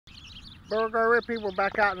Beauregard Rippy, we're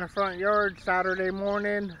back out in the front yard Saturday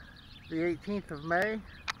morning, the 18th of May.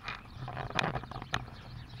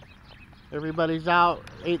 Everybody's out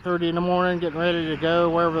 8:30 in the morning getting ready to go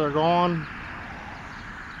wherever they're going.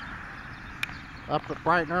 Up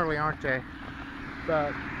bright and early, aren't they?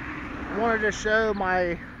 But I wanted to show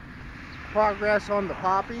my progress on the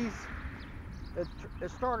poppies.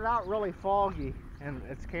 It started out really foggy and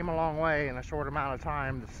it's came a long way in a short amount of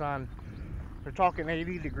time. The sun, we're talking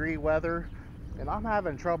 80-degree weather, and I'm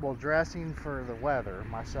having trouble dressing for the weather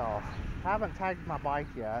myself. Haven't tagged my bike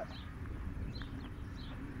yet.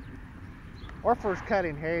 Our first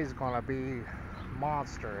cutting hay is going to be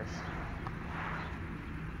monstrous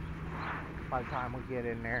by the time we get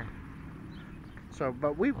in there. So,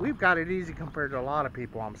 but we've got it easy compared to a lot of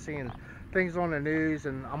people. I'm seeing things on the news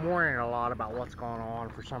and I'm worrying a lot about what's going on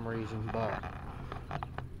for some reason, but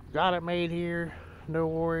got it made here, no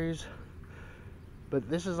worries. But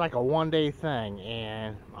this is like a one-day thing,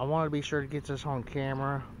 and I want to be sure to get this on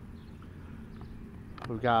camera.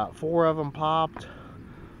 We've got 4 of them popped,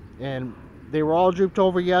 and they were all drooped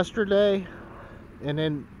over yesterday, and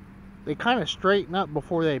then they kind of straighten up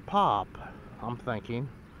before they pop, I'm thinking.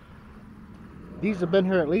 These have been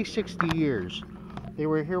here at least 60 years. They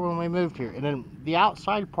were here when we moved here, and then the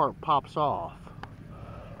outside part pops off.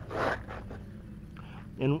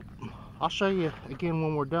 And I'll show you again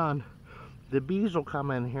when we're done. The bees will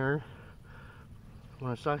come in here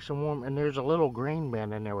when it's nice and warm, and there's a little grain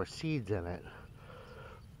bin in there with seeds in it.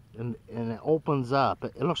 And it opens up.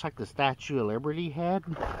 It looks like the Statue of Liberty head,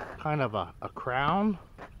 kind of a crown.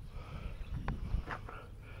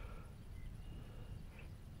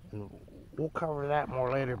 And we'll cover that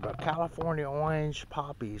more later, but California orange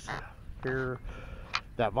poppies here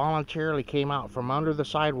that voluntarily came out from under the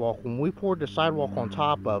sidewalk. When we poured the sidewalk on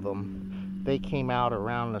top of them, they came out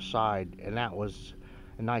around the side, and that was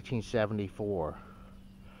in 1974,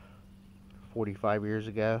 45 years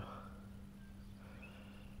ago.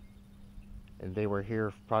 And they were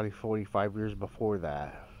here probably 45 years before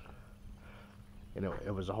that. And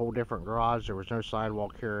it was a whole different garage. There was no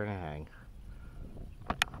sidewalk here or anything.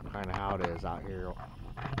 Kind of how it is out here.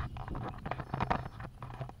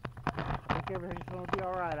 I think everything's going to be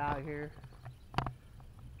alright out here.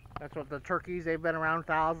 That's what the turkeys, they've been around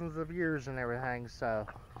thousands of years and everything. So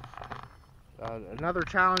another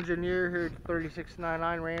challenging year here at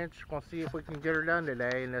 3699 Ranch. We'll see if we can get her done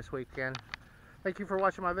today and this weekend. Thank you for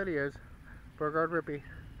watching my videos. Beauregard Rippy,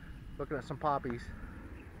 looking at some poppies.